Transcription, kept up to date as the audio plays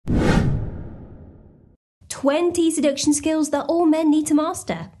20 seduction skills that all men need to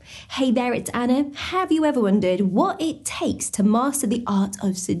master. Hey there, it's Anna. Have you ever wondered what it takes to master the art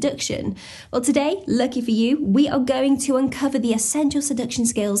of seduction? Well, today, lucky for you, we are going to uncover the essential seduction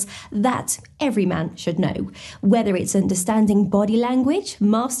skills that every man should know. Whether it's understanding body language,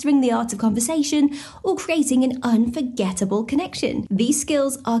 mastering the art of conversation, or creating an unforgettable connection. These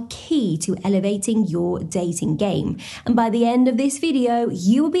skills are key to elevating your dating game. And by the end of this video,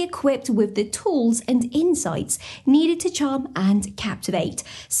 you will be equipped with the tools and insights needed to charm and captivate.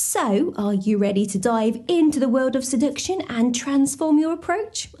 So, are you ready to dive into the world of seduction and transform your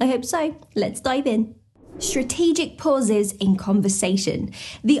approach? I hope so. Let's dive in. Strategic pauses in conversation.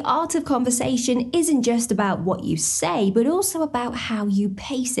 The art of conversation isn't just about what you say, but also about how you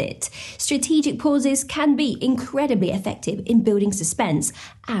pace it. Strategic pauses can be incredibly effective in building suspense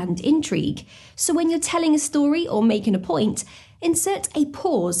and intrigue. So when you're telling a story or making a point, insert a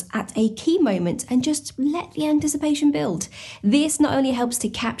pause at a key moment and just let the anticipation build. This not only helps to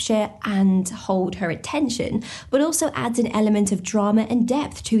capture and hold her attention, but also adds an element of drama and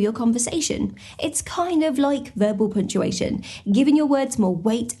depth to your conversation. It's kind of like verbal punctuation, giving your words more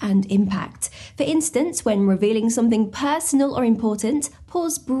weight and impact. For instance, when revealing something personal or important,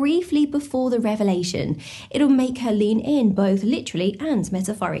 pause briefly before the revelation. It'll make her lean in both literally and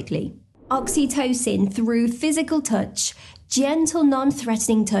metaphorically. Oxytocin through physical touch. Gentle,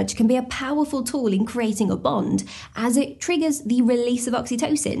 non-threatening touch can be a powerful tool in creating a bond, as it triggers the release of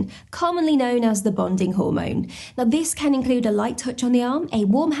oxytocin, commonly known as the bonding hormone. Now, this can include a light touch on the arm, a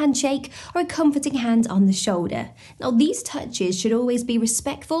warm handshake, or a comforting hand on the shoulder. Now, these touches should always be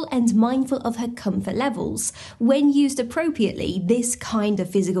respectful and mindful of her comfort levels. When used appropriately, this kind of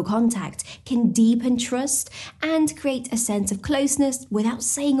physical contact can deepen trust and create a sense of closeness without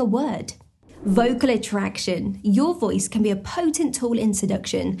saying a word. Vocal attraction. Your voice can be a potent tool in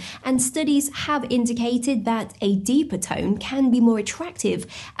seduction, and studies have indicated that a deeper tone can be more attractive,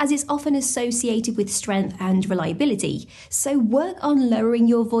 as it's often associated with strength and reliability. So work on lowering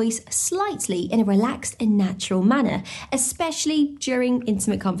your voice slightly in a relaxed and natural manner, especially during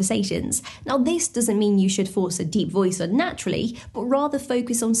intimate conversations. Now, this doesn't mean you should force a deep voice unnaturally, but rather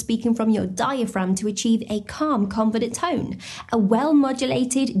focus on speaking from your diaphragm to achieve a calm, confident tone. A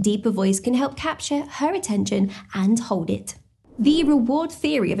well-modulated, deeper voice can help capture her attention and hold it. The reward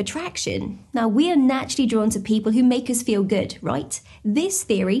theory of attraction. Now, we are naturally drawn to people who make us feel good, right? This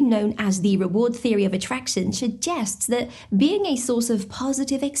theory, known as the reward theory of attraction, suggests that being a source of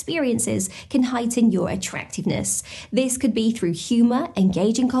positive experiences can heighten your attractiveness. This could be through humor,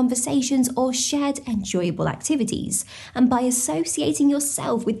 engaging conversations, or shared enjoyable activities. And by associating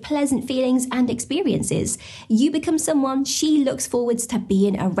yourself with pleasant feelings and experiences, you become someone she looks forwards to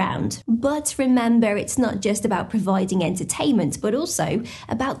being around. But remember, it's not just about providing entertainment, but also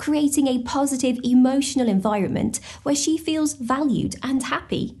about creating a positive emotional environment where she feels valued and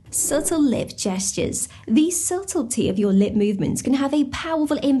happy. Subtle lip gestures. The subtlety of your lip movements can have a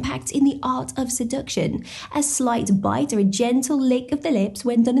powerful impact in the art of seduction. A slight bite or a gentle lick of the lips,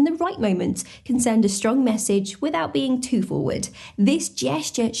 when done in the right moment, can send a strong message without being too forward. This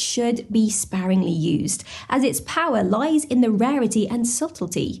gesture should be sparingly used, as its power lies in the rarity and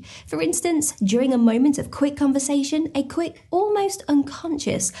subtlety. For instance, during a moment of quick conversation, a quick, almost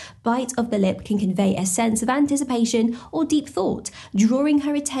unconscious bite of the lip can convey a sense of anticipation or deep thought, drawing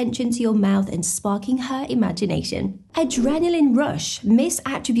her attention to your mouth and sparking her imagination. Adrenaline rush,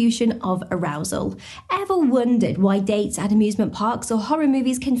 misattribution of arousal. Ever wondered why dates at amusement parks or horror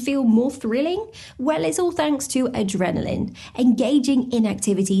movies can feel more thrilling? Well, it's all thanks to adrenaline. Engaging in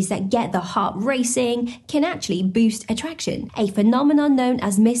activities that get the heart racing can actually boost attraction, a phenomenon known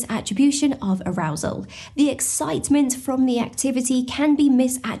as misattribution of arousal. The excitement from the activity can be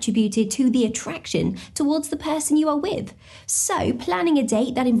misattributed to the attraction towards the person you are with. So, planning a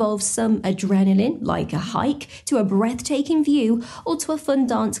date that involves some adrenaline, like a hike, to a breathtaking view, or to a fun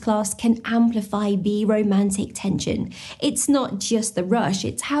dance class can amplify the romantic tension. It's not just the rush,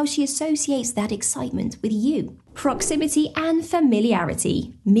 it's how she associates that excitement with you. Proximity and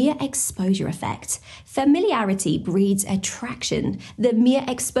familiarity. Mere exposure effect. Familiarity breeds attraction. The mere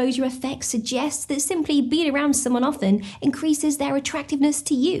exposure effect suggests that simply being around someone often increases their attractiveness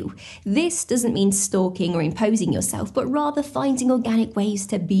to you. This doesn't mean stalking or imposing yourself, but rather finding organic ways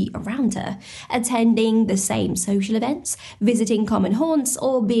to be around her. Attending the same social events, visiting common haunts,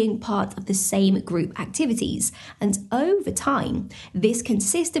 or being part of the same group activities. And over time, this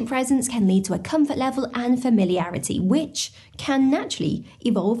consistent presence can lead to a comfort level and familiarity, which can naturally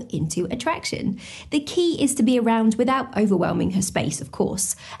evolve into attraction. The key is to be around without overwhelming her space, of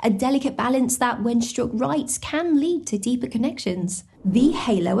course. A delicate balance that, when struck right, can lead to deeper connections. The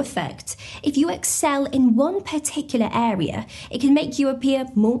halo effect. If you excel in one particular area, it can make you appear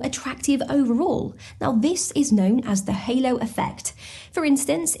more attractive overall. Now, this is known as the halo effect. For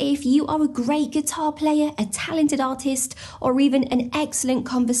instance, if you are a great guitar player, a talented artist, or even an excellent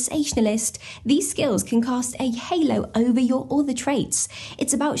conversationalist, these skills can cast a halo over your other traits.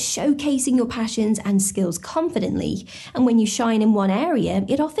 It's about showcasing your passions and skills confidently. And when you shine in one area,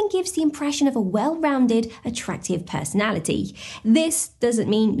 it often gives the impression of a well-rounded, attractive personality. This doesn't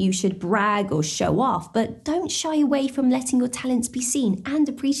mean you should brag or show off, but don't shy away from letting your talents be seen and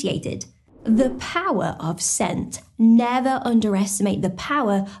appreciated. The power of scent. Never underestimate the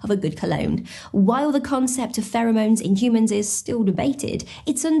power of a good cologne. While the concept of pheromones in humans is still debated,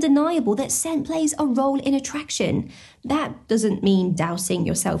 it's undeniable that scent plays a role in attraction. That doesn't mean dousing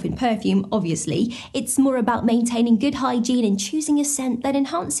yourself in perfume, obviously. It's more about maintaining good hygiene and choosing a scent that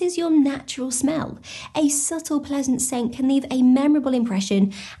enhances your natural smell. A subtle, pleasant scent can leave a memorable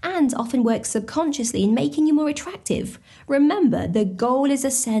impression and often works subconsciously in making you more attractive. Remember, the goal is a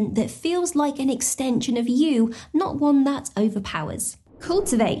scent that feels like an extension of you, not one that overpowers.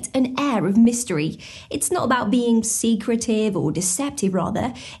 Cultivate an air of mystery. It's not about being secretive or deceptive,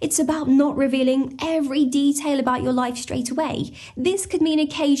 rather. It's about not revealing every detail about your life straight away. This could mean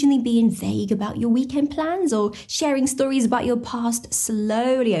occasionally being vague about your weekend plans or sharing stories about your past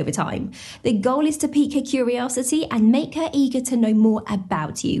slowly over time. The goal is to pique her curiosity and make her eager to know more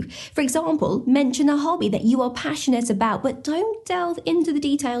about you. For example, mention a hobby that you are passionate about, but don't delve into the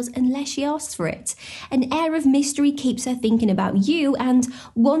details unless she asks for it. An air of mystery keeps her thinking about you and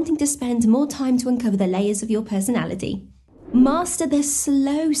wanting to spend more time to uncover the layers of your personality. Master the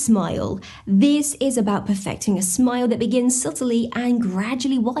slow smile. This is about perfecting a smile that begins subtly and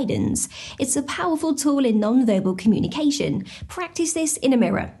gradually widens. It's a powerful tool in non-verbal communication. Practice this in a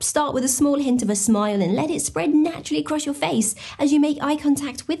mirror. Start with a small hint of a smile and let it spread naturally across your face as you make eye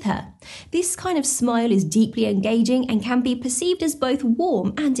contact with her. This kind of smile is deeply engaging and can be perceived as both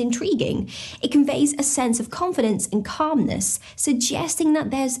warm and intriguing. It conveys a sense of confidence and calmness, suggesting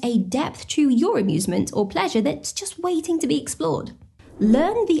that there's a depth to your amusement or pleasure that's just waiting to be explored.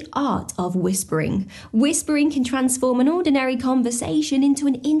 Learn the art of whispering. Whispering can transform an ordinary conversation into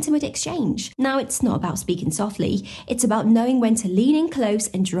an intimate exchange. Now, it's not about speaking softly. It's about knowing when to lean in close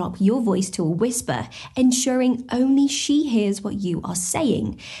and drop your voice to a whisper, ensuring only she hears what you are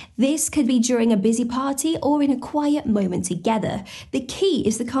saying. This could be during a busy party or in a quiet moment together. The key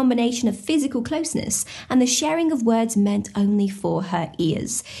is the combination of physical closeness and the sharing of words meant only for her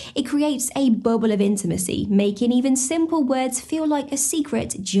ears. It creates a bubble of intimacy, making even simple words feel like a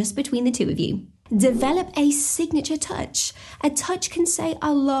secret just between the two of you. Develop a signature touch. A touch can say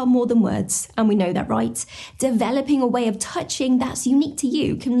a lot more than words, and we know that, right? Developing a way of touching that's unique to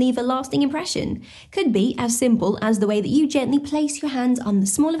you can leave a lasting impression. Could be as simple as the way that you gently place your hand on the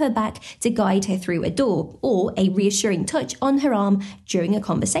small of her back to guide her through a door, or a reassuring touch on her arm during a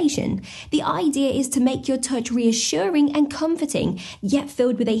conversation. The idea is to make your touch reassuring and comforting, yet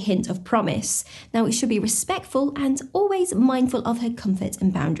filled with a hint of promise. Now, it should be respectful and always mindful of her comfort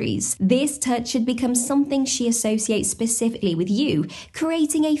and boundaries. This touch should become something she associates specifically with you,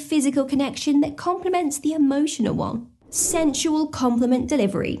 creating a physical connection that complements the emotional one. Sensual compliment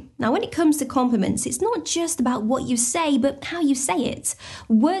delivery. Now, when it comes to compliments, it's not just about what you say, but how you say it.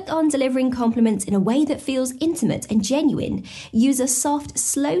 Work on delivering compliments in a way that feels intimate and genuine. Use a soft,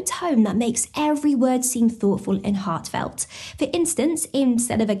 slow tone that makes every word seem thoughtful and heartfelt. For instance,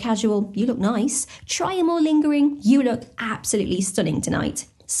 instead of a casual, "You look nice," try a more lingering, "You look absolutely stunning tonight,"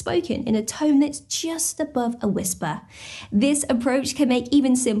 spoken in a tone that's just above a whisper. This approach can make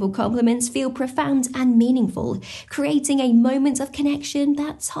even simple compliments feel profound and meaningful, creating a moment of connection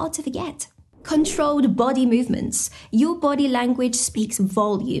that's hard to forget. Controlled body movements. Your body language speaks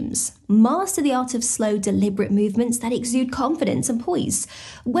volumes. Master the art of slow, deliberate movements that exude confidence and poise.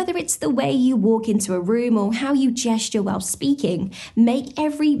 Whether it's the way you walk into a room or how you gesture while speaking, make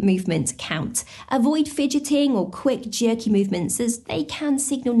every movement count. Avoid fidgeting or quick, jerky movements as they can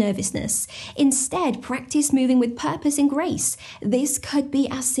signal nervousness. Instead, practice moving with purpose and grace. This could be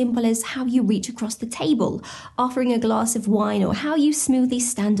as simple as how you reach across the table, offering a glass of wine, or how you smoothly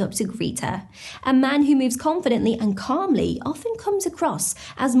stand up to greet her. A man who moves confidently and calmly often comes across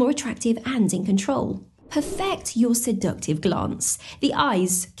as more attractive and in control. Perfect your seductive glance. The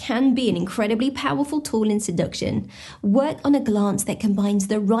eyes can be an incredibly powerful tool in seduction. Work on a glance that combines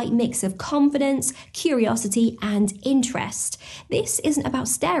the right mix of confidence, curiosity, and interest. This isn't about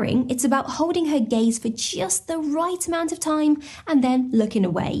staring, it's about holding her gaze for just the right amount of time and then looking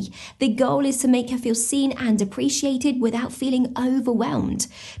away. The goal is to make her feel seen and appreciated without feeling overwhelmed.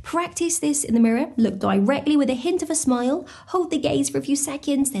 Practice this in the mirror. Look directly with a hint of a smile, hold the gaze for a few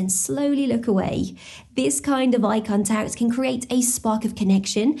seconds, then slowly look away. This kind of eye contact can create a spark of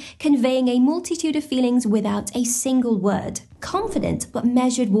connection, conveying a multitude of feelings without a single word. Confident but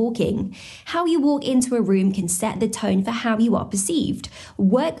measured walking. How you walk into a room can set the tone for how you are perceived.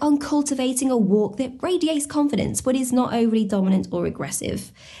 Work on cultivating a walk that radiates confidence but is not overly dominant or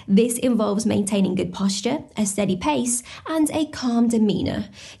aggressive. This involves maintaining good posture, a steady pace, and a calm demeanor.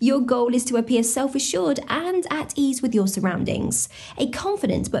 Your goal is to appear self-assured and at ease with your surroundings. A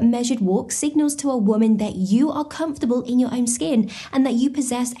confident but measured walk signals to a woman that you are comfortable in your own skin and that you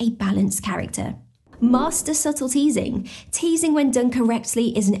possess a balanced character. Master subtle teasing. Teasing when done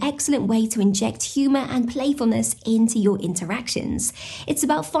correctly is an excellent way to inject humor and playfulness into your interactions. It's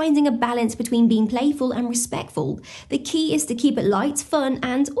about finding a balance between being playful and respectful. The key is to keep it light, fun,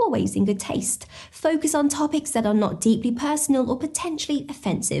 and always in good taste. Focus on topics that are not deeply personal or potentially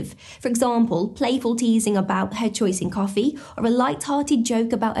offensive. For example, playful teasing about her choice in coffee or a light-hearted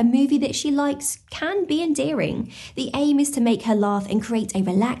joke about a movie that she likes can be endearing. The aim is to make her laugh and create a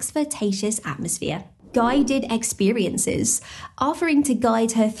relaxed, flirtatious atmosphere. Guided experiences. Offering to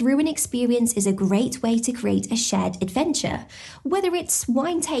guide her through an experience is a great way to create a shared adventure. Whether it's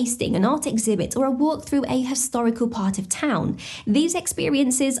wine tasting, an art exhibit, or a walk through a historical part of town, these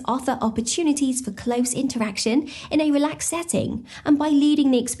experiences offer opportunities for close interaction in a relaxed setting. And by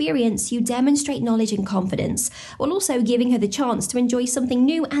leading the experience, you demonstrate knowledge and confidence, while also giving her the chance to enjoy something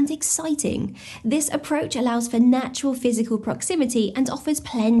new and exciting. This approach allows for natural physical proximity and offers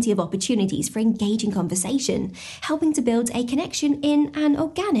plenty of opportunities for engaging conversation, helping to build a connection in an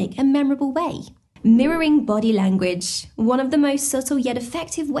organic and memorable way. Mirroring body language. One of the most subtle yet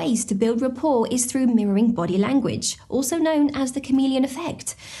effective ways to build rapport is through mirroring body language, also known as the chameleon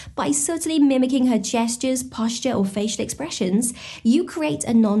effect. By subtly mimicking her gestures, posture, or facial expressions, you create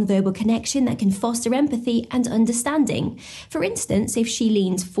a non-verbal connection that can foster empathy and understanding. For instance, if she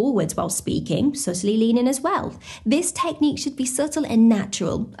leans forwards while speaking, subtly lean in as well. This technique should be subtle and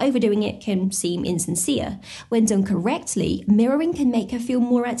natural. Overdoing it can seem insincere. When done correctly, mirroring can make her feel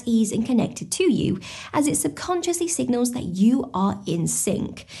more at ease and connected to you, as it subconsciously signals that you are in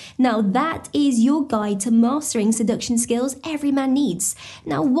sync. Now that is your guide to mastering seduction skills every man needs.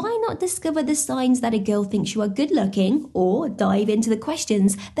 Now why not discover the signs that a girl thinks you are good looking, or dive into the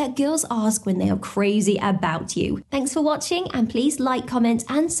questions that girls ask when they are crazy about you. Thanks for watching, and please like, comment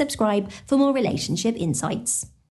and subscribe for more relationship insights.